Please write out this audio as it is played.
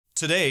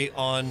Today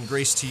on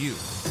Grace to You.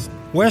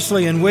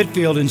 Wesley and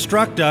Whitefield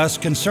instruct us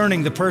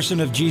concerning the person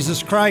of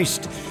Jesus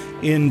Christ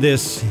in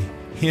this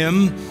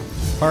hymn.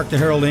 Hark the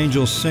herald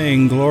angels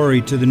sing,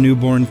 glory to the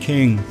newborn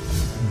King.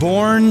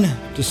 Born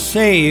to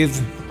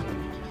save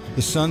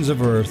the sons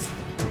of earth,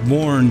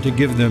 born to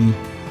give them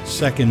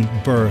second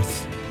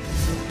birth.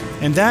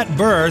 And that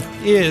birth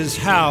is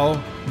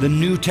how the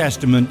New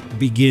Testament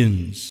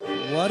begins.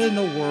 What in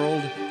the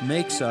world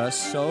makes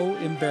us so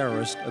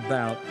embarrassed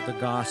about the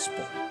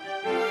gospel?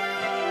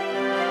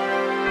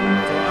 For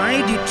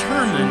I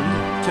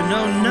determined to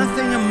know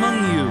nothing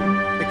among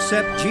you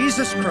except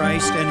Jesus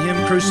Christ and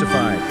Him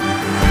crucified.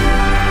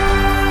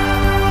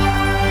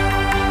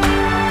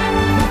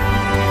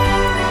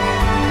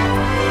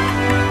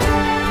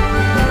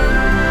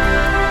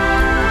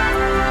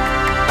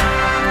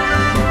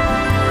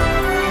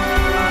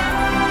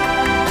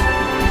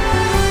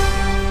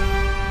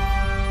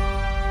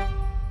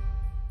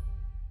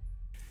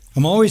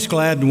 I'm always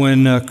glad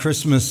when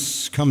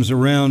Christmas comes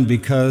around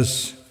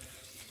because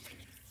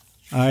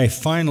I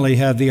finally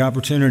have the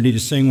opportunity to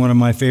sing one of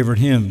my favorite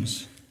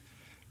hymns.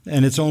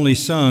 And it's only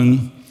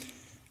sung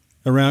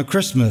around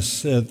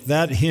Christmas.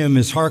 That hymn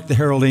is Hark the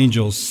Herald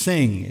Angels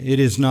Sing. It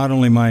is not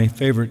only my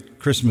favorite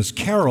Christmas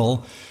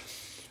carol,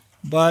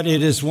 but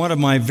it is one of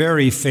my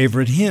very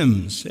favorite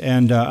hymns.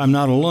 And I'm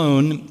not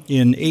alone.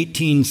 In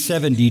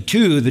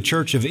 1872, the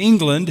Church of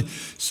England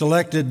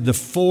selected the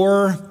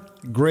 4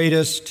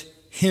 greatest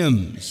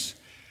hymns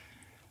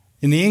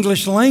in the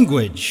English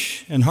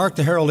language, and Hark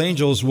the Herald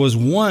Angels was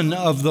one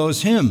of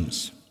those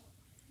hymns.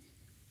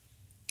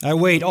 I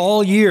wait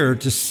all year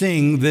to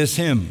sing this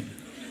hymn.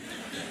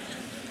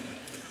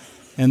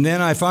 And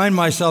then I find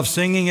myself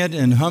singing it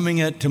and humming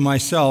it to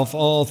myself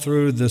all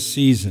through the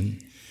season.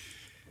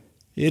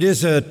 It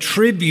is a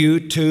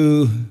tribute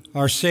to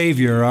our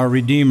Savior, our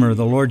Redeemer,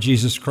 the Lord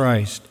Jesus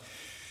Christ.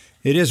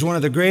 It is one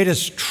of the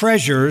greatest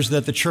treasures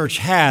that the church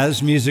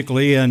has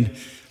musically, and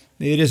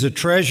it is a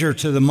treasure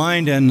to the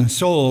mind and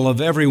soul of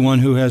everyone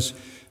who has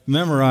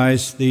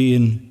memorized the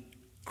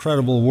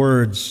incredible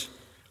words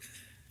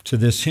to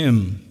this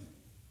hymn.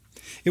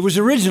 It was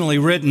originally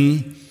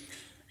written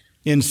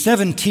in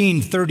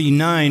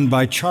 1739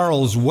 by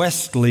Charles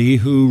Wesley,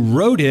 who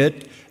wrote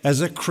it as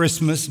a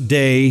Christmas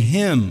Day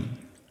hymn.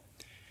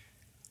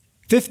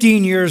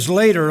 15 years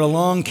later,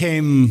 along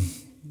came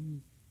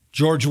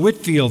George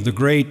Whitefield, the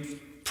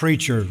great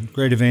preacher,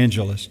 great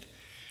evangelist.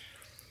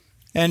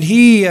 And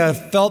he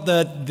felt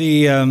that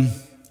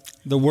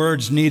the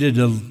words needed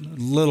a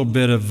little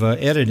bit of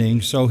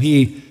editing, so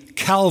he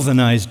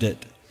Calvinized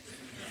it.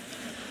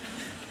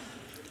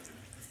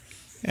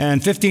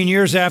 And 15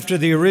 years after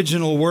the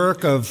original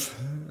work of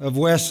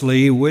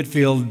Wesley,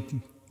 Whitefield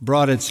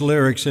brought its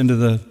lyrics into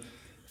the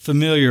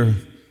familiar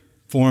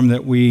form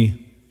that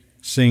we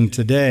sing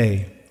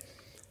today.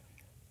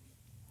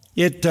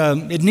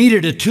 It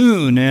needed a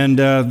tune, and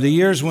the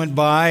years went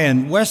by,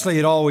 and Wesley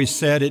had always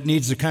said it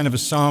needs a kind of a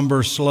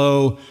somber,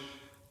 slow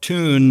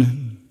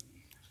tune,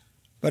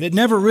 but it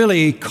never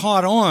really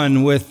caught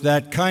on with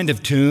that kind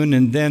of tune.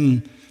 And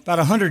then about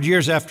 100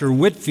 years after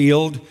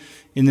Whitefield,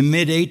 in the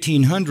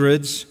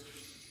mid-1800s,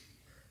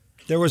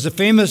 there was a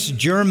famous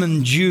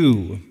German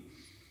Jew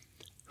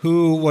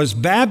who was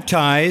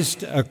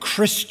baptized a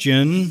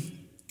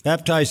Christian,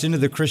 baptized into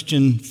the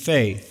Christian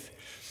faith.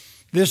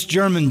 This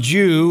German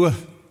Jew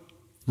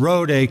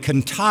wrote a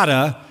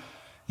cantata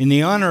in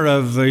the honor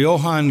of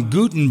Johann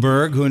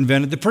Gutenberg, who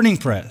invented the printing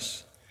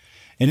press.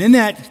 And in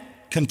that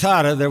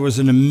cantata, there was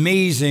an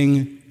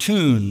amazing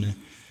tune.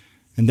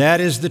 And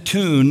that is the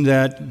tune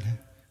that,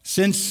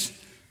 since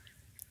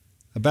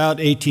about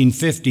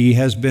 1850,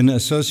 has been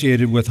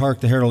associated with Hark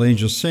the Herald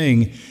Angels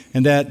Sing.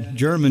 And that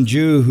German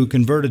Jew who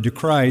converted to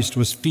Christ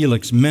was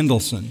Felix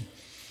Mendelssohn.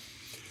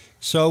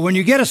 So when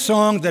you get a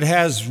song that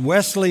has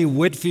Wesley,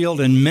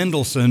 Whitefield, and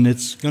Mendelssohn,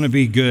 it's going to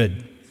be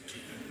good.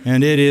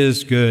 And it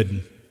is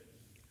good.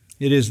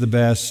 It is the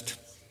best.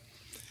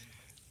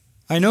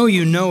 I know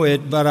you know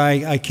it, but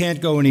I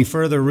can't go any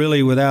further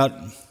really without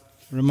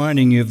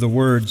reminding you of the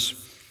words.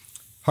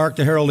 Hark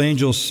the herald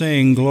angels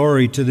sing,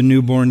 glory to the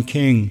newborn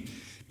King.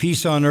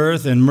 Peace on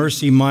earth and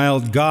mercy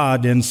mild,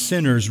 God and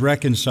sinners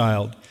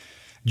reconciled.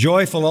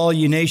 Joyful all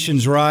ye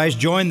nations rise,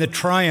 join the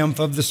triumph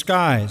of the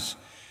skies.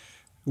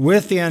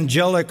 With the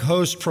angelic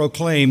host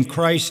proclaim,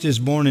 Christ is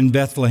born in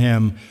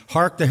Bethlehem.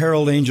 Hark the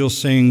herald angels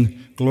sing,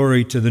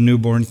 glory to the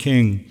newborn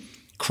King.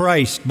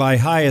 Christ by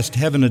highest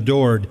heaven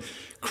adored,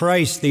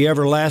 Christ the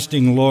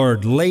everlasting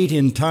Lord, late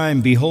in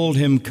time behold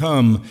him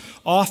come,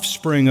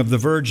 offspring of the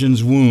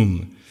Virgin's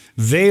womb.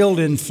 Veiled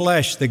in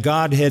flesh the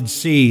Godhead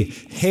see,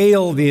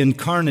 hail the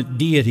incarnate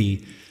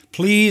deity.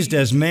 Pleased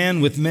as man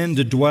with men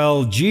to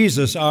dwell,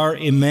 Jesus our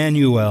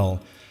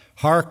Emmanuel.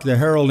 Hark the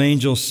herald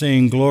angels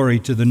sing, glory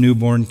to the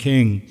newborn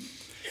King.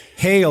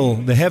 Hail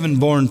the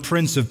heaven-born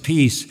Prince of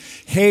Peace.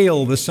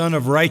 Hail the Son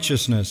of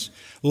Righteousness.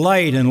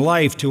 Light and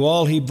life to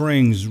all he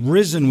brings,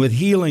 risen with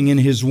healing in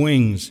his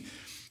wings.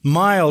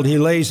 Mild he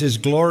lays his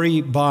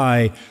glory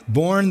by,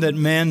 born that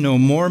man no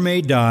more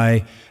may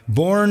die,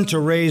 born to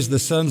raise the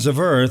sons of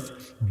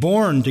earth,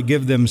 born to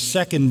give them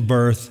second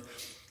birth.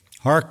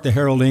 Hark the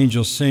herald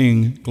angels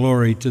sing,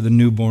 glory to the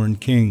newborn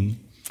King.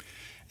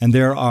 And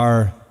there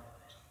are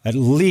at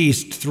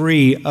least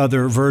 3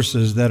 other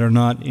verses that are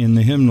not in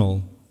the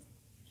hymnal.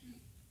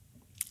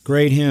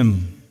 Great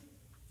hymn,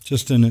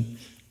 just an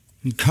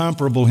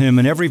incomparable hymn,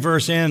 and every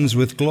verse ends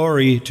with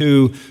glory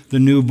to the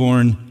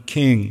newborn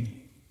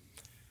King.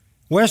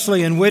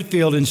 Wesley and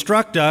Whitefield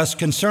instruct us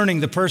concerning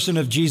the person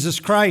of Jesus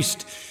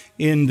Christ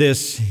in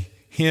this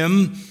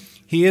hymn.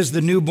 He is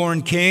the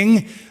newborn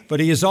King, but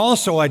he is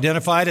also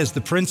identified as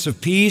the Prince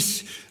of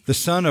Peace, the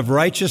Son of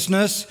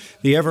Righteousness,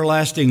 the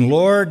everlasting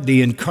Lord,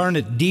 the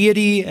incarnate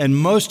deity, and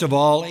most of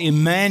all,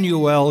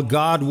 Emmanuel,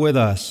 God with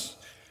us.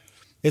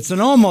 It's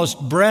an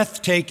almost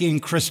breathtaking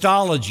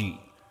Christology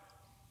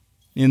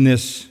in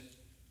this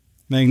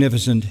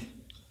magnificent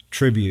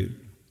tribute.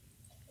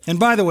 And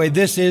by the way,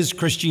 this is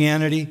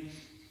Christianity.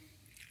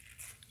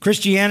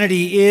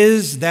 Christianity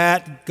is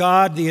that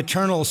God, the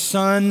eternal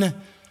Son,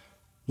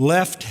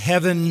 left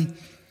heaven,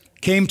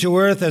 came to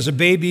earth as a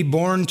baby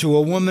born to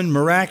a woman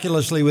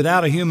miraculously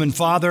without a human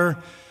father,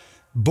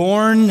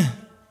 born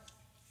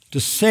to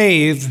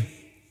save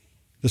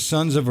the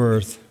sons of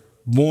earth,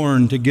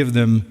 born to give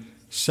them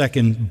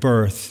second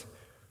birth.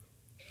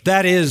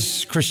 That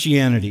is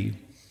Christianity.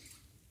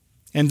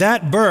 And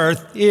that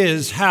birth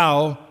is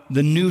how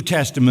the New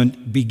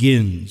Testament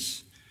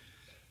begins.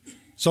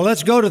 So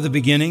let's go to the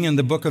beginning in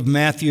the book of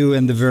Matthew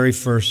in the very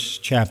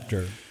first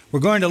chapter. We're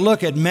going to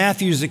look at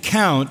Matthew's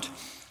account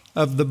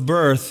of the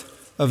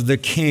birth of the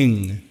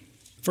King.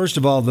 First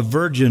of all, the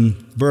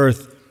virgin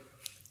birth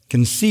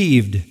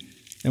conceived,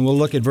 and we'll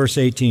look at verse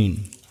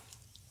 18.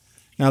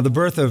 Now, the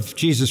birth of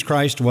Jesus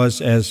Christ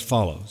was as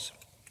follows.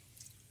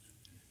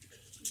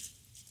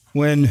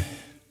 When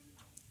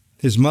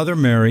his mother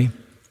Mary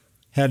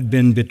had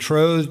been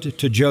betrothed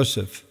to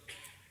Joseph,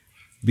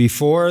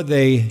 before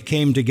they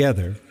came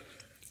together,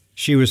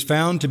 she was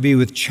found to be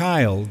with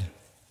child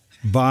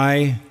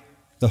by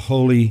the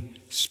Holy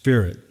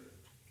Spirit.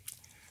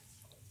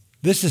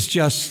 This is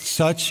just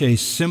such a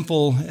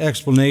simple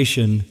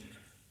explanation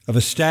of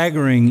a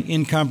staggering,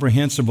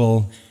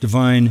 incomprehensible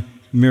divine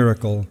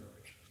miracle.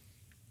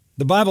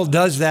 The Bible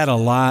does that a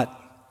lot,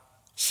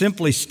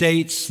 simply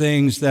states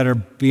things that are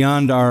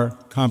beyond our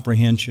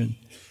comprehension.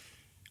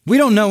 We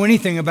don't know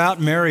anything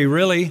about Mary,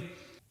 really.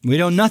 We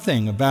know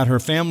nothing about her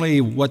family,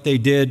 what they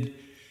did.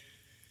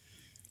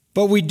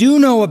 But we do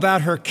know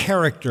about her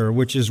character,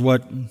 which is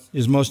what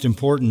is most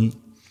important,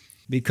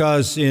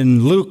 because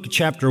in Luke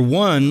chapter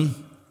 1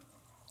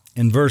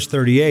 and verse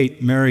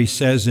 38, Mary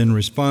says in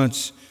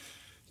response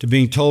to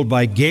being told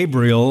by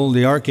Gabriel,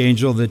 the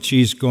archangel, that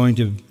she's going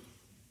to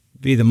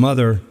be the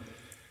mother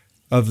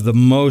of the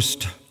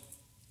most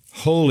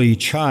holy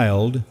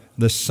child,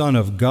 the Son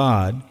of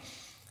God,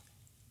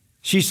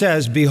 she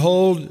says,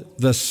 "Behold,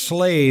 the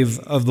slave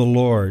of the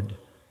Lord.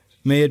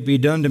 May it be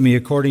done to me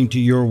according to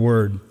your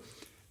word."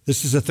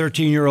 This is a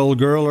 13-year-old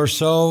girl or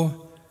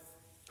so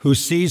who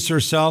sees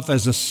herself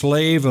as a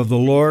slave of the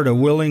Lord, a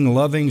willing,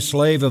 loving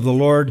slave of the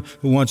Lord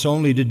who wants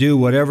only to do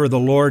whatever the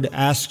Lord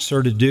asks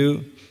her to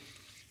do.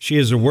 She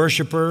is a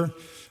worshiper.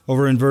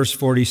 Over in verse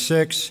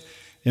 46,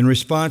 in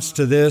response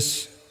to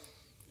this,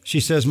 she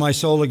says, "My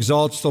soul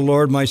exalts the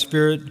Lord, my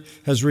spirit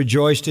has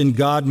rejoiced in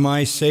God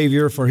my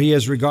Savior, for he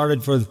has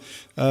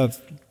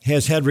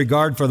had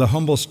regard for the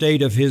humble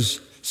state of his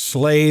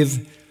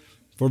slave.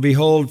 For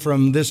behold,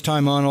 from this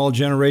time on all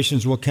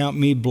generations will count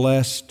me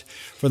blessed.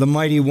 For the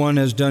Mighty One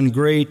has done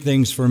great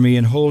things for me,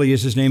 and holy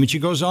is his name." And she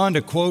goes on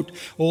to quote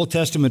Old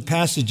Testament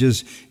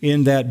passages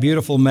in that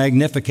beautiful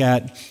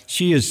Magnificat.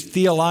 She is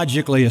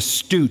theologically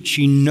astute.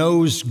 She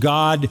knows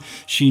God.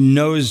 She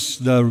knows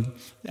the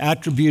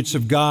attributes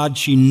of God.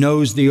 She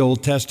knows the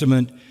Old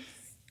Testament.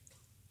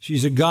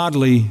 She's a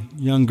godly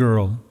young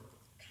girl.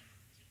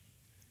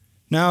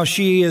 Now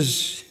she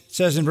is, it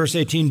says in verse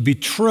 18,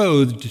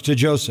 betrothed to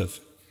Joseph.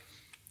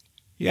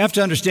 You have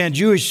to understand,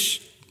 Jewish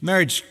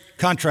marriage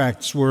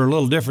contracts were a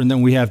little different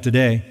than we have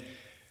today.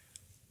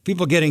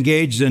 People get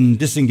engaged and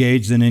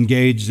disengaged and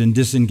engaged and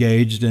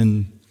disengaged,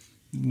 and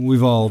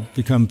we've all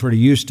become pretty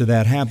used to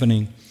that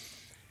happening.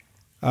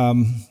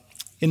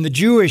 In the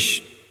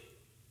Jewish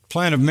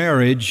plan of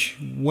marriage,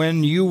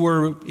 when you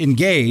were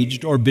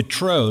engaged or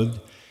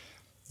betrothed,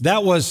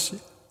 that was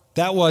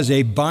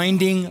a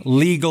binding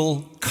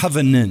legal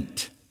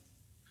covenant.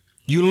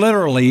 You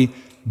literally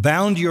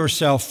bound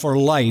yourself for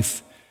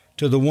life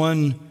to the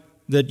one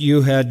that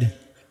you had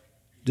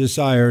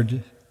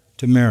desired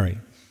to marry.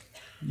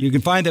 You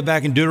can find that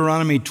back in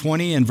Deuteronomy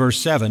 20 and verse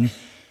 7.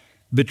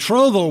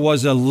 Betrothal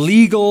was a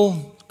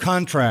legal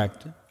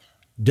contract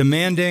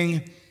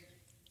demanding,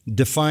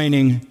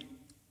 defining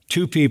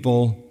two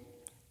people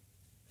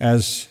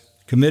as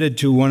committed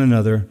to one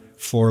another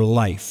for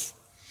life.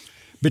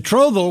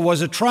 Betrothal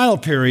was a trial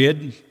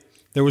period.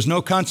 There was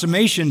no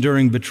consummation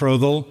during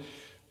betrothal.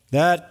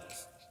 That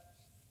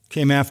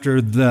came after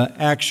the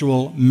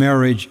actual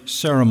marriage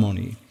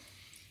ceremony.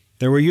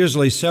 There were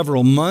usually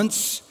several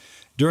months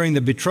during the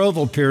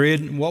betrothal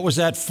period. What was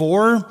that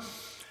for?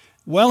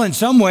 Well, in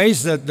some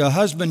ways, the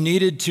husband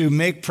needed to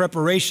make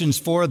preparations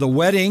for the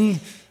wedding.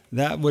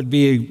 That would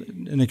be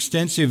an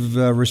extensive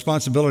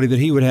responsibility that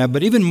he would have.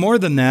 But even more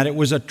than that, it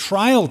was a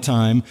trial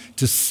time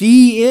to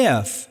see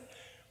if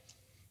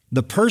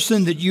the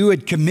person that you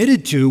had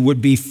committed to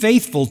would be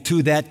faithful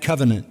to that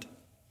covenant.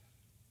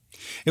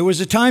 It was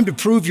a time to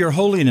prove your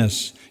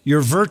holiness,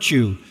 your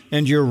virtue,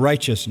 and your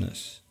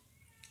righteousness.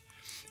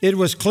 It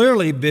was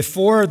clearly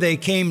before they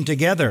came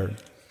together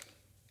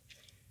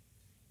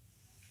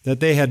that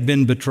they had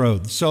been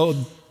betrothed. So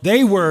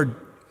they were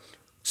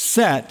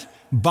set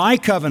by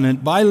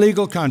covenant, by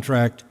legal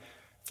contract,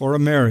 for a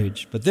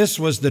marriage. But this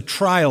was the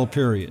trial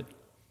period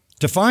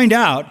to find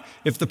out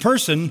if the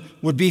person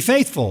would be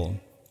faithful.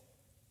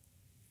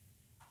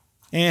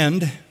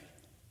 And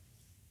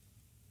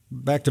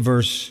back to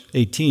verse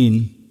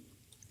 18,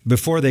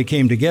 before they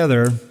came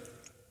together,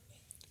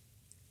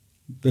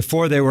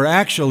 before they were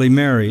actually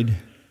married,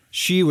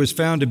 she was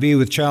found to be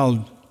with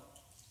child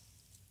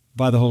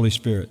by the Holy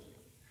Spirit.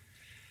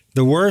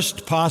 The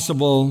worst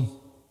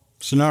possible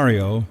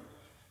scenario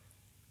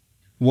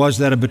was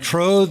that a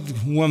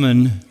betrothed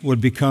woman would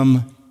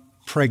become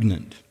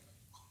pregnant.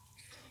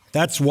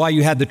 That's why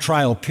you had the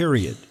trial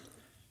period,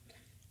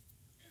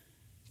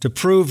 to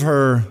prove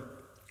her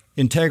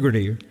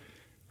integrity,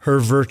 her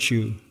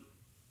virtue.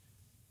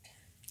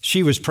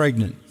 She was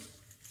pregnant.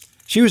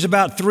 She was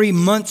about 3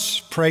 months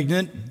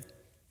pregnant,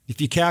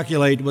 if you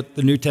calculate what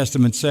the New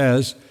Testament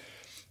says,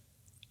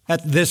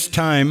 at this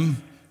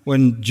time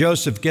when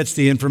Joseph gets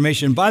the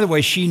information. By the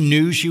way, she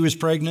knew she was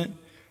pregnant.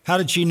 How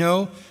did she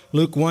know?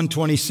 Luke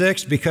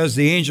 1:26, because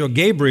the angel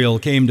Gabriel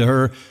came to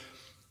her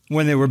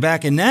when they were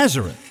back in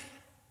Nazareth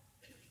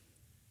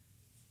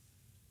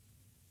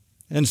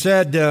and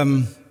said,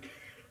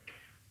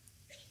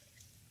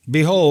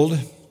 behold,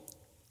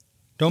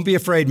 don't be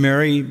afraid,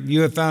 Mary,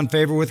 you have found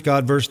favor with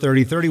God. Verse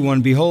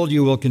 31, behold,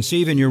 you will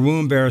conceive in your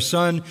womb, bear a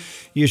son.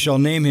 You shall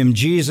name him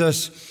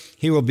Jesus.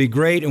 He will be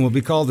great and will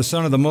be called the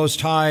Son of the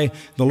Most High.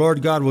 The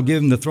Lord God will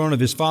give him the throne of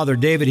his father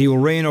David. He will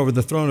reign over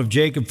the throne of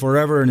Jacob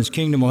forever, and his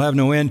kingdom will have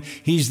no end.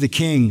 He's the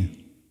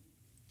king.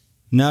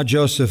 Now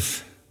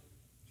Joseph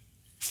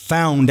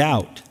found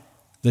out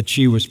that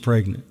she was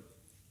pregnant.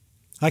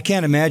 I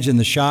can't imagine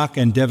the shock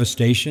and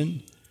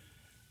devastation,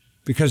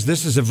 because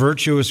this is a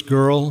virtuous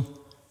girl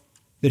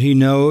that he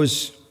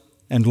knows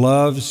and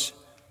loves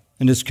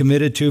and is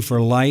committed to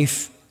for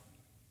life.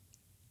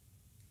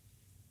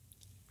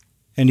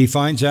 And he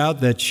finds out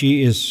that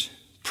she is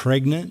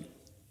pregnant.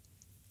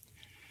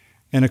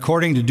 And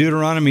according to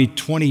Deuteronomy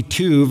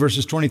 22,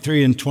 verses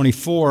 23 and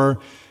 24,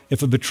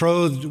 if a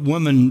betrothed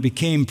woman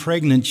became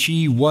pregnant,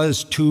 she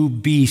was to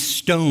be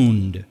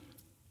stoned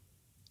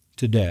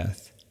to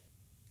death.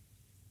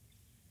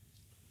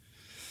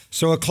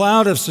 So a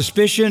cloud of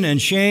suspicion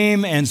and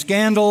shame and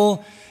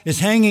scandal is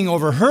hanging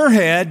over her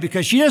head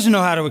because she doesn't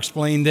know how to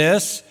explain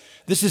this.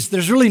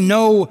 There's really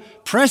no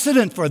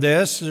precedent for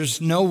this.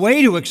 There's no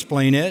way to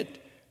explain it.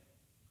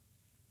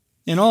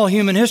 In all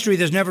human history,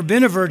 there's never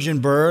been a virgin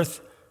birth.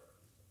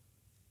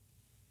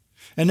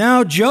 And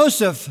now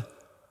Joseph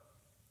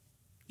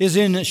is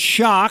in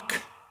shock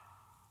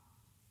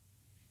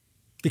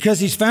because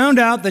he's found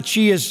out that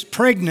she is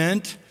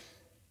pregnant,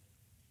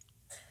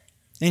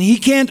 and he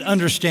can't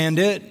understand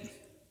it.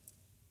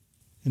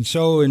 And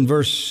so in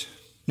verse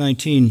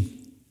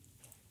 19,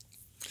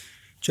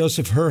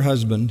 Joseph, her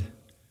husband,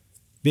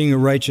 being a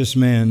righteous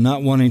man,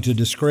 not wanting to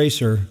disgrace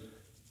her,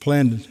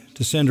 planned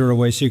to send her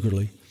away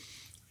secretly.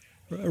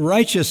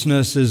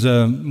 Righteousness is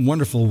a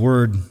wonderful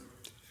word.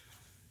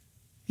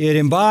 It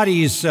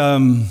embodies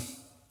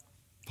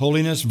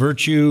holiness,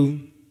 virtue,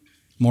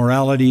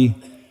 morality,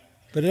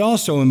 but it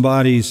also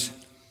embodies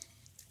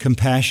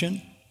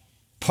compassion.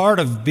 Part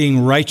of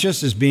being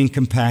righteous is being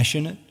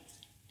compassionate.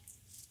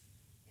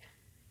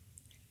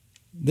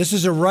 This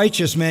is a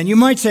righteous man. You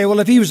might say, well,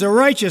 if he was a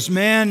righteous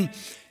man,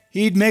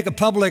 he'd make a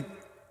public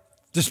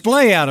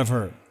display out of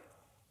her.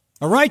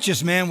 A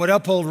righteous man would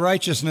uphold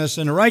righteousness,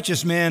 and a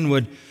righteous man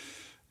would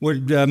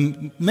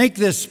make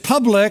this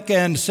public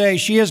and say,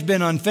 she has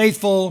been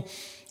unfaithful.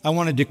 I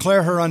want to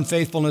declare her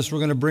unfaithfulness. We're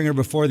going to bring her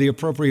before the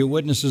appropriate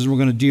witnesses, and we're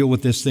going to deal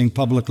with this thing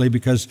publicly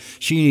because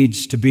she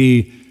needs to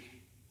be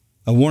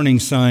a warning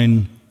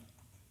sign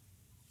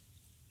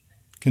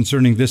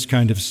concerning this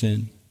kind of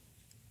sin.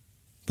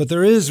 But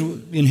there is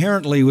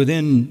inherently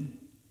within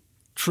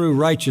true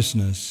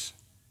righteousness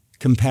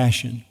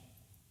compassion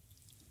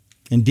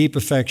and deep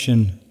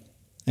affection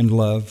and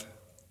love.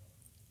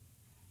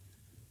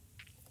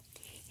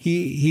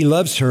 He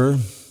loves her.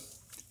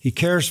 He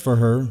cares for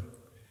her.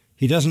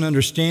 He doesn't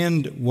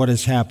understand what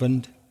has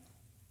happened.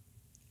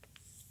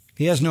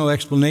 He has no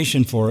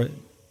explanation for it.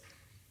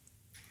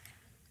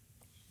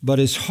 But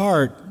his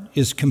heart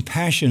is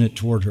compassionate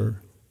toward her.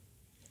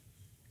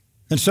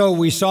 And so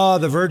we saw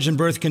the virgin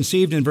birth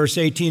conceived in verse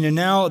 18, and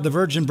now the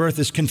virgin birth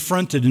is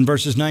confronted in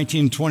verses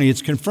 19 and 20.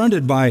 It's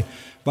confronted by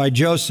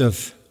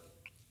Joseph.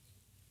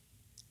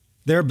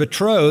 They're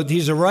betrothed.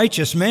 He's a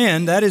righteous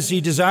man. That is, he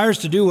desires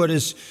to do what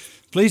is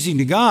pleasing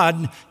to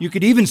God. You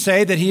could even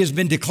say that he has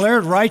been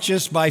declared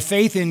righteous by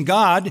faith in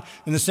God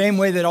in the same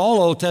way that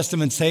all Old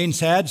Testament saints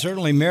had.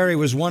 Certainly Mary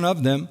was one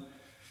of them.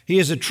 He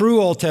is a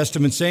true Old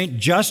Testament saint,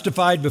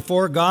 justified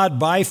before God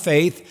by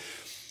faith.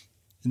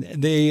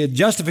 The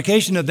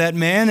justification of that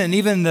man and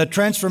even the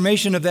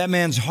transformation of that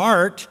man's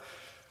heart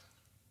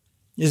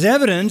is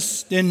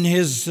evidenced in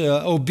his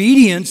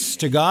obedience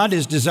to God,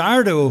 his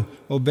desire to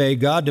obey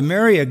God, to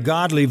marry a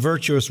godly,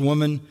 virtuous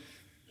woman,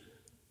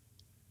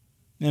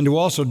 and to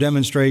also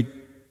demonstrate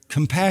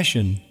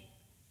compassion.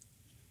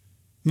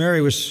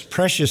 Mary was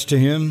precious to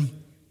him,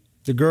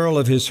 the girl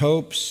of his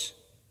hopes,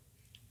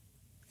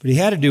 but he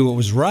had to do what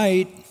was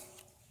right.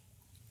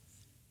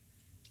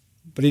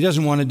 But he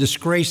doesn't want to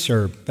disgrace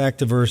her. Back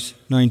to verse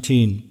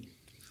 19.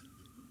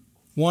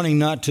 Wanting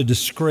not to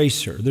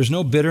disgrace her. There's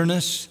no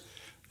bitterness.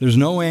 There's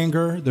no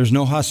anger. There's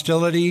no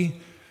hostility.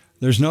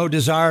 There's no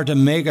desire to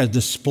make a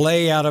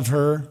display out of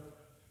her.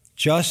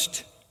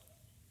 Just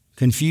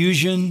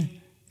confusion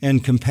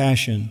and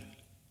compassion.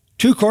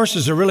 Two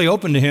courses are really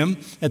open to him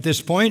at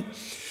this point.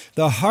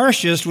 The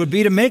harshest would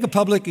be to make a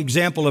public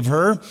example of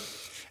her.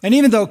 And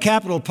even though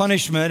capital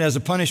punishment as a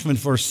punishment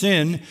for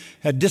sin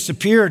had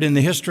disappeared in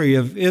the history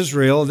of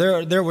Israel,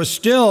 there was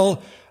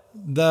still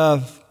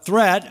the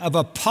threat of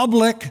a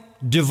public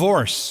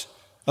divorce,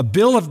 a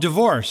bill of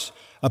divorce,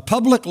 a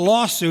public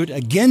lawsuit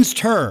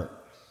against her.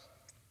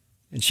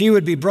 And she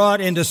would be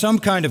brought into some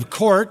kind of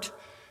court,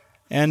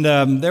 and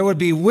there would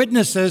be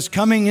witnesses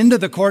coming into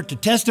the court to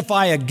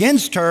testify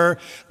against her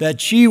that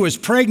she was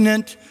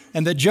pregnant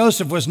and that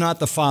Joseph was not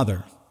the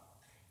father.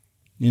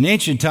 In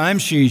ancient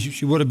times,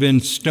 she would have been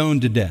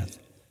stoned to death.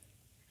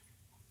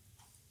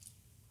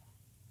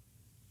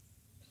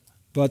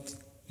 But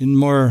in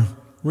more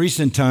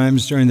recent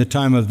times, during the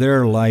time of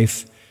their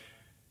life,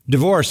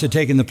 divorce had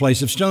taken the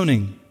place of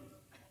stoning.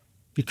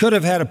 He could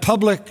have had a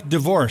public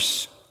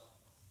divorce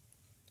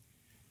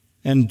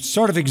and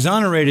sort of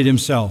exonerated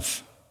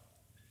himself.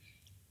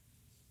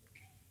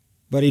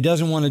 But he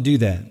doesn't want to do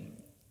that.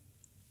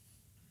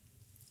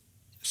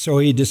 So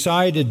he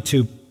decided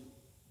to,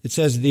 it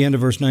says at the end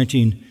of verse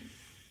 19,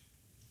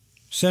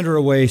 send her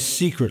away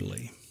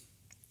secretly.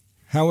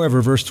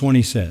 However, verse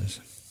 20 says,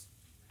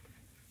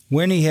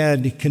 when he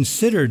had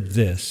considered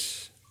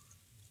this,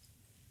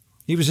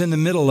 he was in the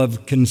middle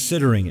of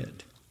considering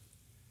it,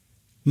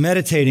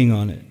 meditating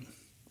on it.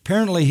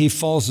 Apparently he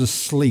falls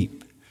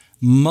asleep,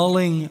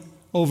 mulling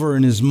over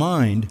in his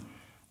mind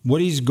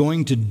what he's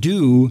going to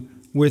do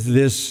with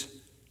this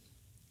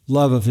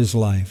love of his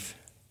life.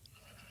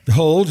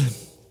 Behold,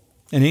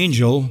 an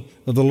angel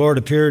of the Lord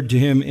appeared to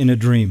him in a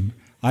dream.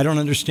 I don't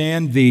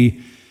understand the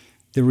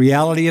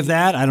reality of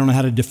that. I don't know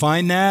how to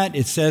define that.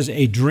 It says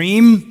a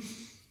dream,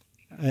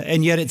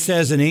 and yet it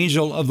says an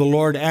angel of the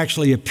Lord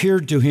actually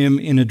appeared to him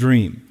in a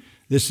dream.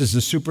 This is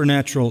a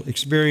supernatural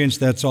experience.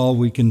 That's all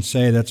we can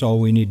say. That's all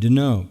we need to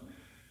know.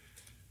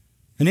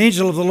 An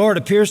angel of the Lord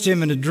appears to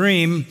him in a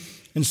dream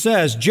and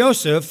says,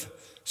 Joseph,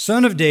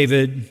 son of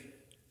David,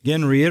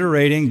 again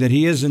reiterating that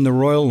he is in the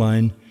royal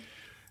line,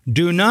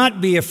 do not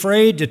be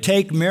afraid to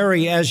take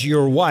Mary as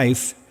your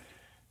wife,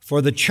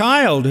 for the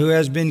child who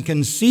has been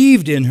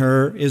conceived in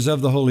her is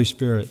of the Holy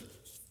Spirit.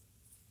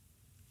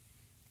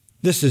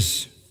 This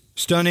is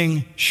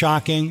stunning,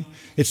 shocking.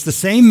 It's the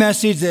same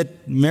message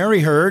that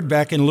Mary heard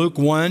back in Luke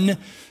 1.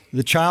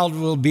 The child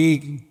will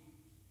be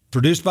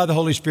produced by the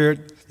Holy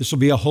Spirit. This will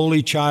be a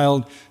holy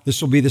child.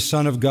 This will be the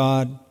Son of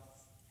God.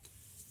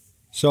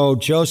 So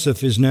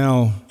Joseph is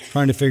now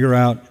trying to figure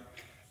out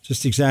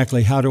just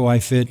exactly how do I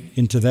fit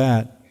into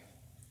that.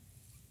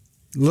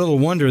 Little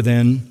wonder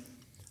then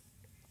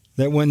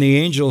that when the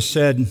angel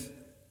said,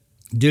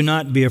 do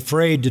not be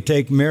afraid to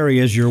take Mary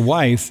as your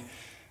wife,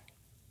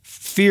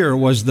 fear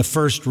was the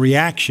first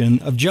reaction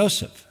of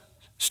Joseph.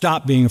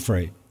 Stop being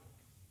afraid.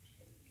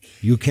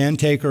 You can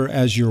take her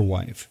as your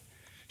wife.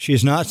 She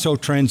is not so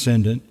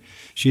transcendent.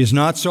 She is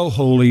not so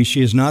holy.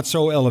 She is not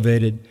so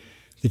elevated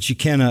that she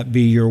cannot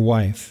be your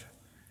wife.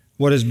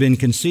 What has been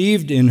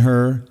conceived in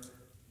her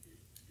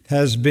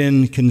has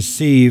been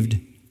conceived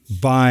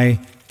by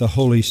the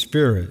Holy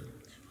Spirit.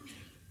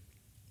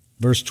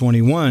 Verse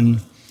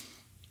 21,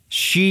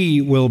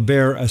 she will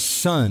bear a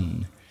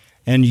son,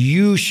 and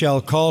you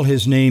shall call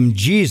his name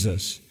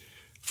Jesus,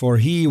 for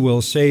he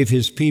will save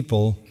his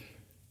people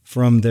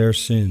from their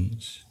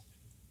sins.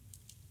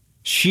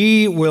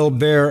 She will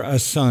bear a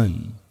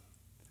son.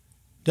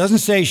 Doesn't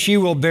say she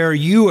will bear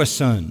you a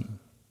son.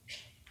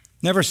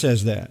 Never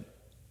says that.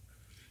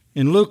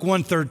 In Luke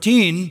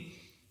 1:13,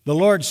 the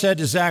Lord said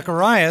to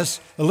Zacharias,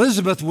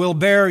 Elizabeth will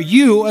bear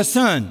you a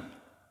son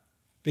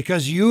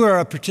because you are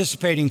a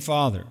participating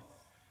father.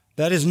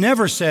 That is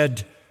never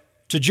said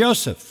to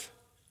Joseph.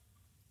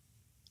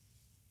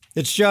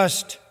 It's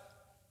just,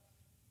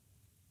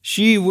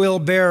 she will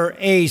bear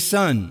a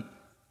son.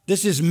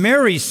 This is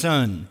Mary's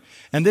son,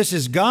 and this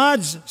is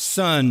God's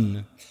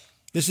son.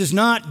 This is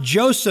not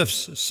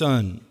Joseph's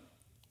son.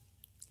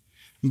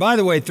 And by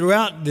the way,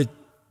 throughout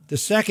the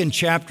second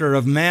chapter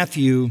of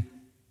Matthew,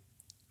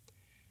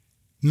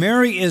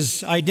 Mary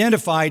is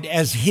identified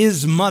as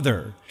his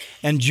mother,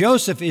 and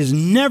Joseph is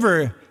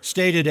never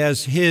stated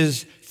as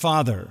his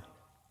father.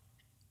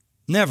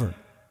 Never.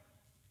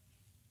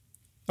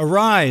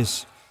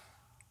 Arise,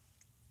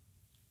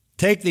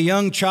 take the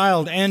young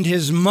child and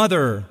his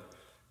mother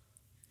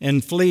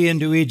and flee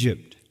into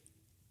Egypt.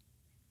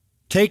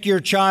 Take your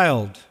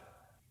child,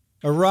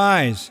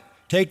 arise,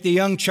 take the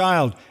young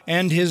child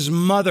and his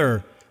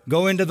mother,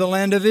 go into the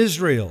land of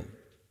Israel.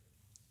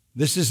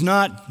 This is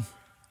not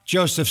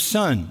Joseph's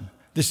son.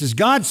 This is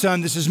God's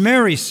son. This is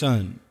Mary's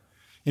son.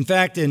 In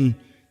fact, in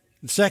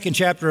the 2nd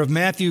chapter of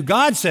Matthew,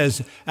 God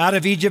says, out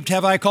of Egypt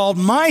have I called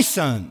my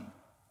son.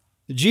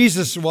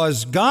 Jesus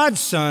was God's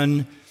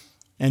son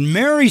and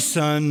Mary's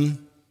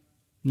son,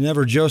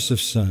 never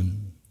Joseph's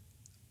son.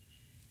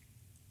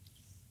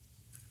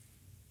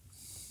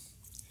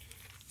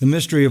 The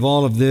mystery of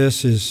all of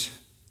this is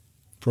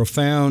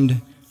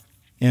profound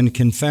and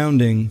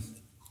confounding.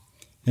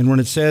 And when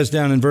it says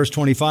down in verse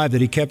 25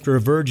 that he kept her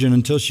a virgin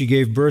until she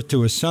gave birth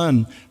to a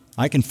son,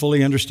 I can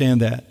fully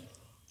understand that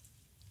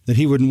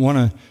he wouldn't want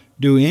to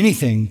do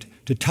anything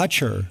to touch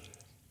her.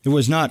 It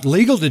was not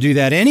legal to do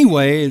that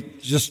anyway,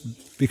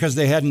 just because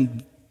they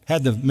hadn't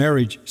had the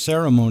marriage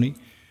ceremony.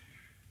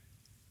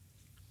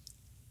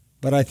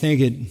 But I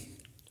think it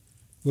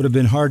would have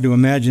been hard to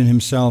imagine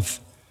himself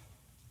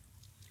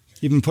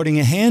even putting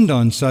a hand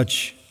on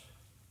such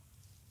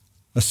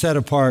a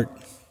set-apart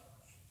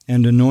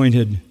and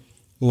anointed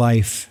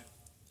life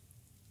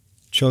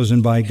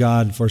chosen by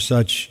God for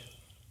such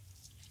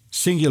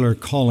singular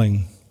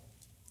calling.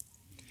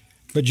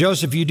 But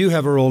Joseph, you do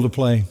have a role to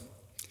play.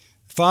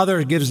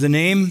 Father gives the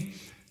name.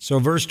 So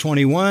verse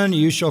 21,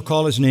 you shall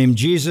call his name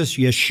Jesus,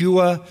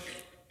 Yeshua,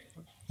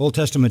 Old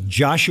Testament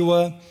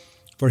Joshua,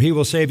 for he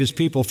will save his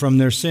people from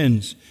their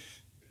sins.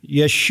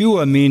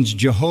 Yeshua means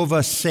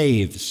Jehovah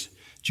saves.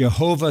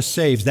 Jehovah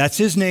saves. That's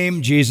his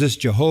name, Jesus.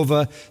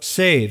 Jehovah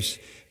saves.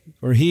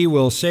 For he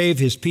will save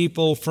his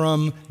people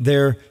from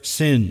their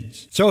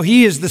sins. So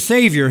he is the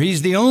Savior.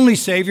 He's the only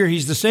Savior.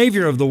 He's the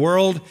Savior of the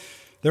world.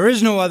 There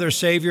is no other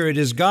Savior. It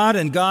is God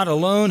and God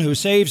alone who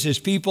saves his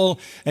people,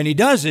 and he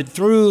does it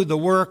through the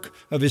work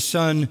of his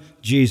Son,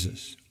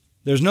 Jesus.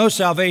 There's no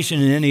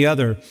salvation in any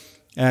other.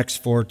 Acts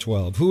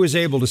 4:12. Who is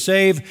able to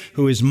save?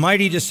 Who is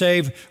mighty to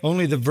save?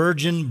 Only the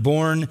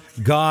virgin-born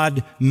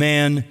God,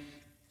 man,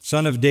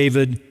 Son of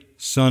David,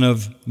 Son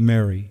of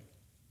Mary.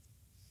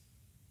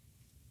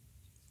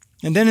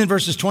 And then in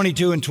verses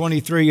 22 and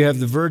 23, you have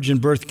the virgin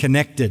birth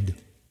connected.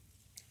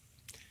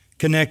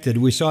 Connected.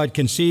 We saw it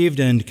conceived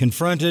and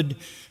confronted,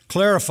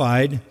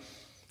 clarified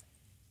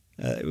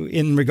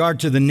in regard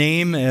to the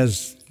name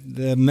as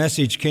the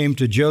message came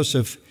to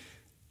Joseph.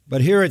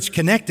 But here it's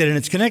connected, and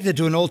it's connected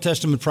to an Old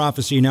Testament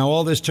prophecy. Now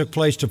all this took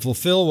place to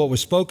fulfill what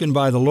was spoken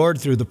by the Lord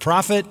through the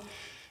prophet.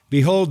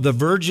 Behold, the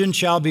virgin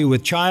shall be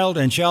with child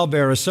and shall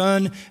bear a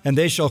son, and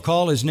they shall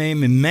call his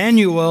name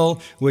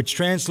Emmanuel, which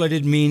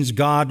translated means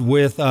God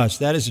with us.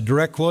 That is a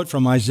direct quote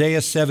from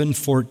Isaiah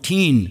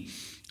 7:14.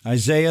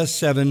 Isaiah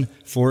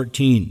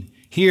 7:14.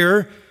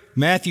 Here,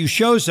 Matthew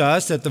shows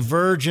us that the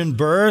virgin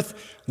birth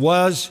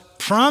was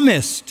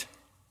promised.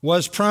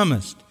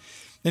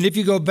 And if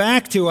you go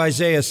back to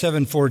Isaiah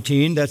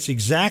 7:14, that's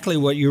exactly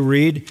what you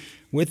read,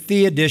 with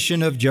the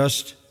addition of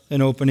just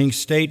an opening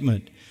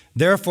statement.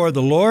 Therefore,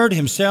 the Lord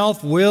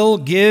himself will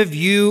give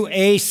you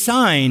a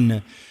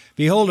sign.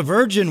 Behold, a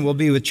virgin will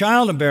be with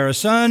child and bear a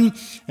son,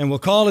 and will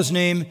call his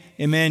name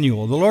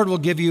Emmanuel. The Lord will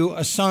give you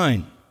a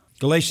sign.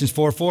 Galatians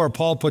 4:4,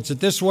 Paul puts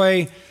it this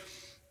way,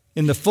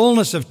 in the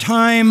fullness of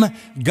time,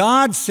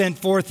 God sent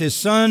forth his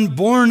Son,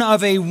 born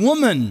of a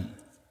woman,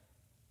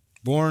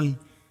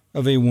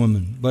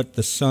 but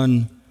the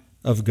Son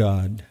of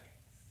God.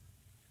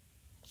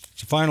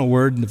 It's a final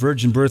word, the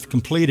virgin birth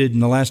completed in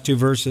the last two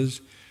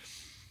verses.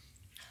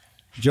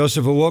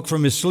 Joseph awoke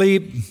from his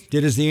sleep,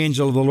 did as the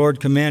angel of the Lord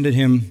commanded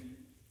him,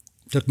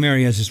 took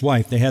Mary as his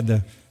wife. They had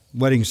the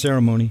wedding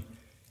ceremony.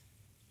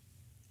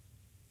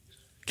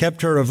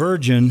 Kept her a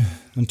virgin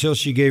until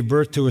she gave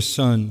birth to a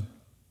son,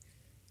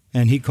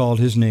 and he called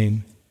his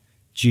name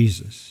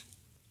Jesus.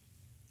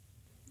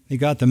 He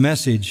got the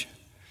message,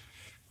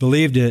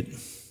 believed it,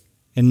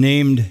 and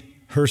named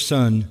her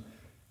son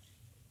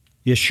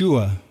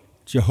Yeshua,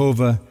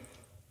 Jehovah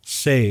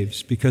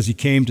saves, because he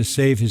came to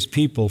save his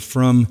people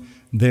from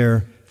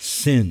their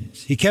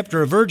sins. He kept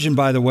her a virgin,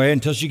 by the way,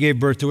 until she gave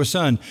birth to a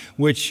son,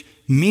 which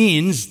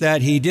means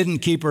that he didn't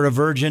keep her a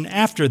virgin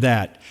after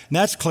that. And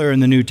that's clear in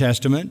the New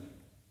Testament,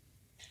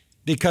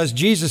 because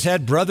Jesus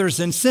had brothers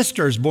and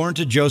sisters born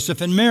to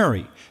Joseph and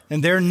Mary,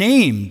 and they're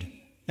named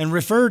and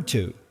referred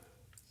to.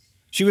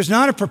 She was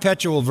not a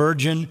perpetual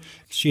virgin.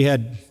 She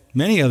had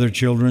many other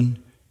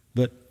children,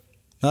 but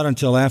not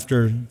until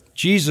after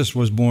Jesus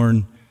was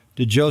born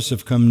did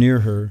Joseph come near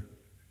her.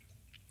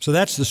 So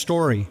that's the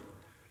story.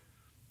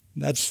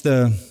 That's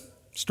the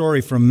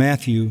story from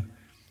Matthew.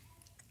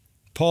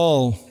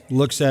 Paul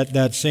looks at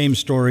that same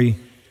story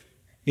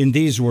in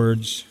these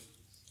words.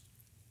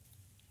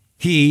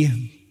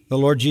 He, the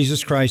Lord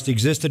Jesus Christ,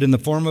 existed in the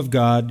form of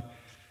God,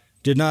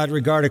 did not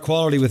regard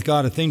equality with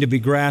God a thing to be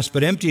grasped,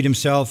 but emptied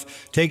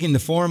himself, taking the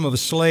form of a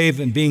slave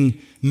and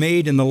being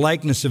made in the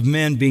likeness of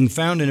men, being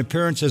found in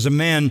appearance as a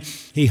man,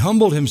 he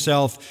humbled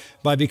himself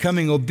by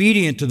becoming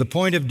obedient to the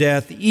point of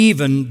death,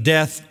 even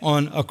death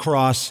on a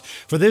cross.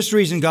 For this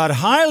reason God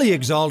highly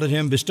exalted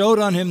him, bestowed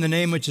on him the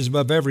name which is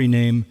above every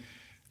name,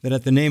 that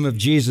at the name of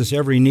Jesus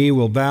every knee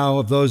will bow,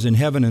 of those in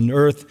heaven and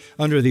earth,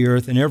 under the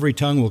earth, and every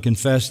tongue will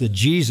confess that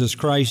Jesus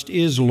Christ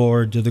is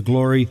Lord, to the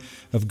glory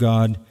of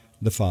God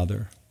the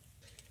Father.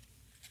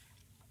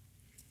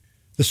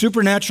 The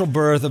supernatural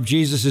birth of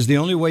Jesus is the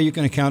only way you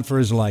can account for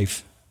his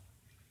life.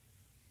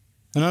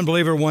 An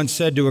unbeliever once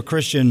said to a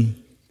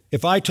Christian,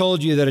 "If I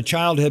told you that a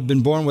child had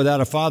been born without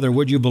a father,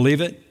 would you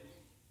believe it?"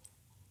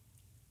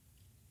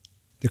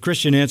 The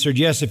Christian answered,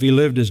 "Yes, if he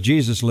lived as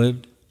Jesus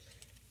lived."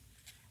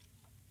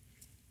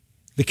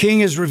 The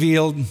King is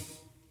revealed.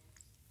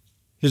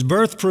 His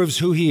birth proves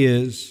who he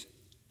is.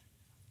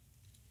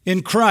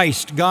 In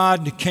Christ,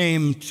 God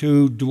came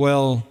to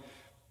dwell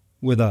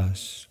with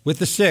us, with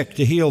the sick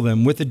to heal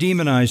them, with the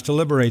demonized to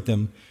liberate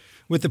them,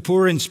 with the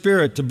poor in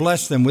spirit to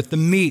bless them, with the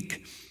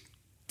meek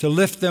to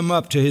lift them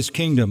up to his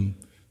kingdom,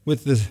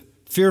 with the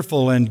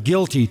fearful and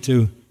guilty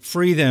to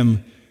free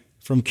them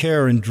from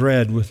care and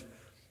dread, with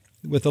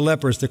the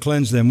lepers to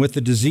cleanse them, with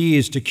the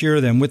diseased to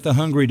cure them, with the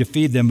hungry to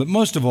feed them, but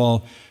most of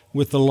all,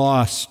 with the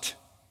lost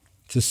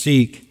to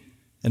seek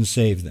and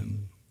save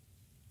them.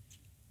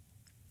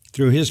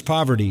 Through his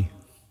poverty,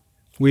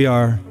 we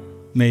are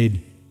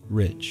made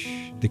rich.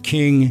 The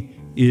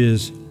King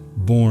is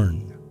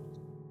born.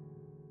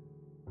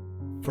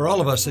 For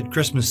all of us at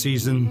Christmas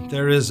season,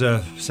 there is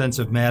a sense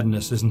of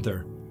madness, isn't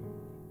there?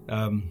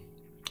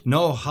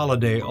 No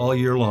holiday all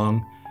year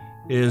long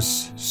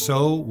is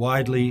so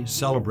widely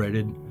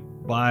celebrated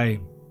by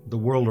the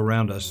world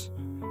around us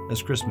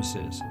as Christmas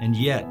is. And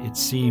yet it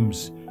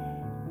seems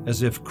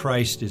as if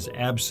Christ is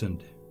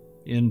absent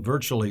in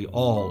virtually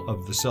all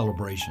of the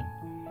celebration.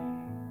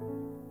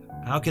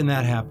 How can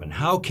that happen?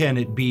 How can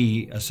it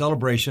be a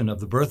celebration of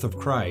the birth of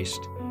Christ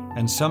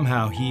and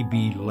somehow he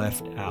be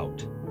left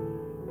out?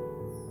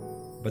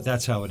 But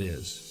that's how it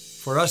is.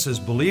 For us as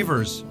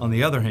believers, on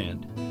the other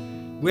hand,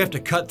 we have to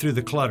cut through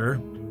the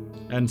clutter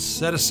and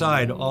set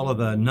aside all of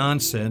the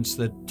nonsense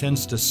that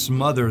tends to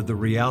smother the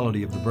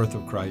reality of the birth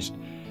of Christ,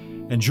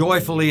 and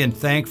joyfully and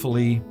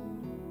thankfully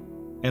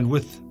and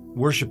with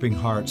worshiping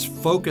hearts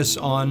focus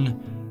on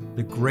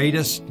the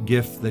greatest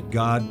gift that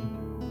God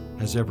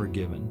has ever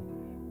given,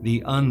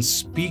 the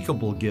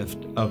unspeakable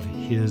gift of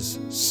his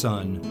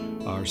Son,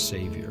 our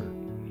Savior.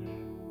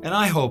 And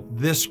I hope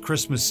this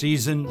Christmas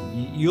season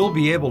you'll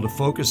be able to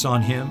focus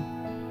on him,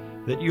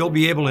 that you'll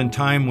be able in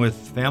time with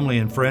family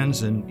and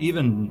friends and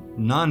even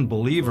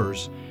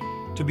non-believers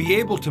to be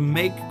able to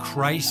make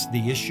Christ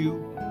the issue,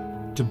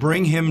 to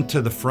bring him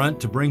to the front,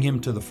 to bring him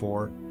to the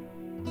fore.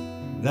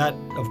 That,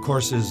 of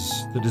course, is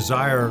the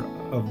desire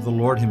of the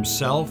Lord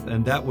himself,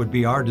 and that would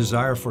be our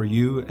desire for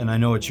you, and I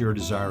know it's your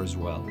desire as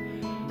well.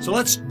 So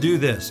let's do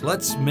this.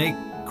 Let's make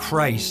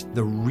Christ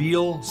the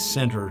real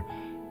center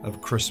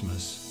of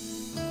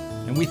Christmas.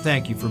 And we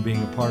thank you for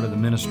being a part of the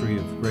ministry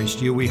of Grace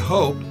to You. We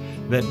hope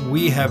that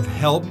we have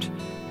helped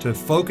to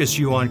focus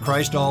you on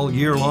Christ all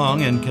year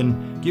long and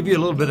can give you a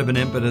little bit of an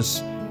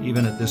impetus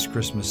even at this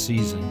Christmas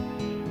season.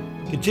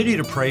 Continue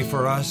to pray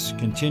for us.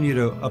 Continue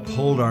to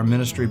uphold our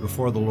ministry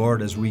before the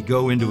Lord as we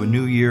go into a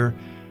new year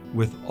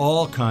with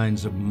all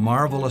kinds of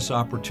marvelous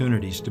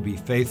opportunities to be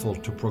faithful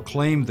to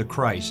proclaim the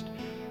Christ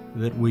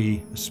that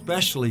we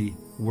especially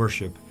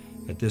worship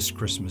at this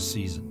Christmas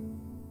season.